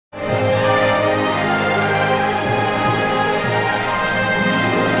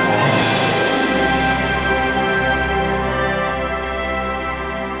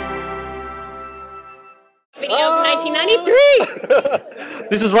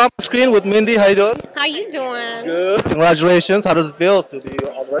This is Rama Screen with Mindy. How you doing? How you doing? Good. Congratulations. How does it feel to be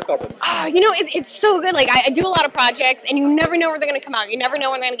on the red carpet? Oh, it's so good. Like, I do a lot of projects, and you never know where they're going to come out. You never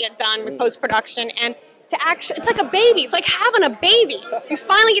know when they're going to get done with post-production. And to actually, it's like a baby. It's like having a baby. You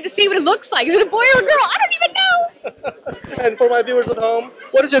finally get to see what it looks like. Is it a boy or a girl? I don't even know. And for my viewers at home,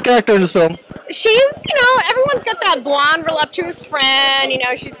 what is your character in this film? She's, everyone's got that blonde, voluptuous friend.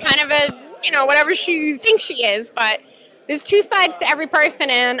 She's kind of a, whatever she thinks she is. But there's two sides to every person,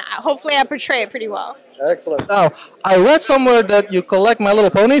 and hopefully I portray it pretty well. Excellent. Now, I read somewhere that you collect My Little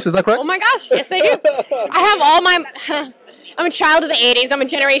Ponies. Is that correct? Oh my gosh, yes I do. I have all my... I'm a child of the 80s. I'm a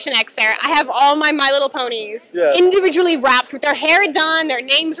Generation Xer. I have all my Little Ponies individually wrapped with their hair done, their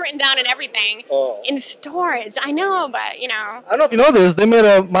names written down and everything in storage. I know, but, I don't know if you know this. They made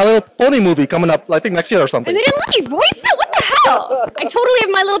a My Little Pony movie coming up, I think, next year or something. And they didn't let me voice it? What the hell? I totally have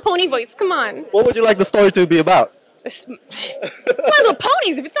My Little Pony voice. Come on. What would you like the story to be about? It's My Little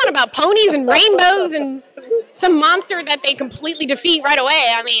Ponies. If it's not about ponies and rainbows and some monster that they completely defeat right away,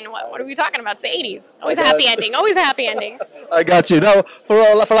 I mean, what are we talking about? It's the 80s. Always a happy ending. Always a happy ending. I got you. Now, for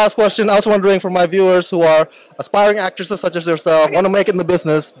last question, I was wondering for my viewers who are aspiring actresses such as yourself, want to make it in the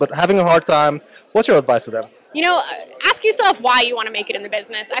business, but having a hard time, what's your advice to them? Ask yourself why you want to make it in the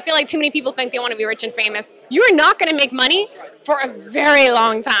business. I feel like too many people think they want to be rich and famous. You are not going to make money for a very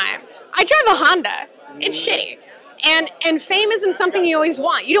long time. I drive a Honda. It's shitty. And fame isn't something you always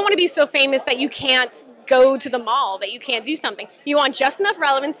want. You don't want to be so famous that you can't go to the mall, that you can't do something. You want just enough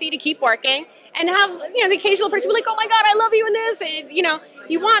relevancy to keep working and have, the occasional person be like, oh my God, I love you in this. And,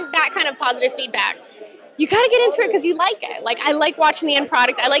 you want that kind of positive feedback. You got to get into it because you like it. Like, I like watching the end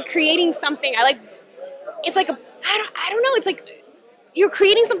product. I like creating something. It's like I don't know. It's like you're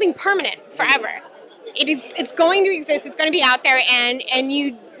creating something permanent forever. It's going to exist. It's going to be out there, and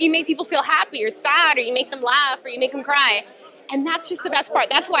you make people feel happy or sad, or you make them laugh, or you make them cry. And that's just the best part.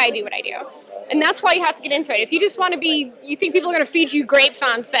 That's why I do what I do. And that's why you have to get into it. If you just want to you think people are going to feed you grapes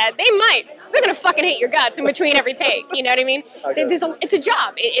on set, they might. They're going to fucking hate your guts in between every take. You know what I mean? It's a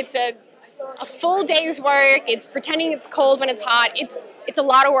job. It's a full day's work. It's pretending it's cold when it's hot. It's a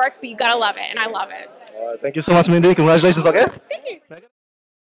lot of work, but you got to love it, and I love it. All right, thank you so much, Mindy. Congratulations, okay? Thank you.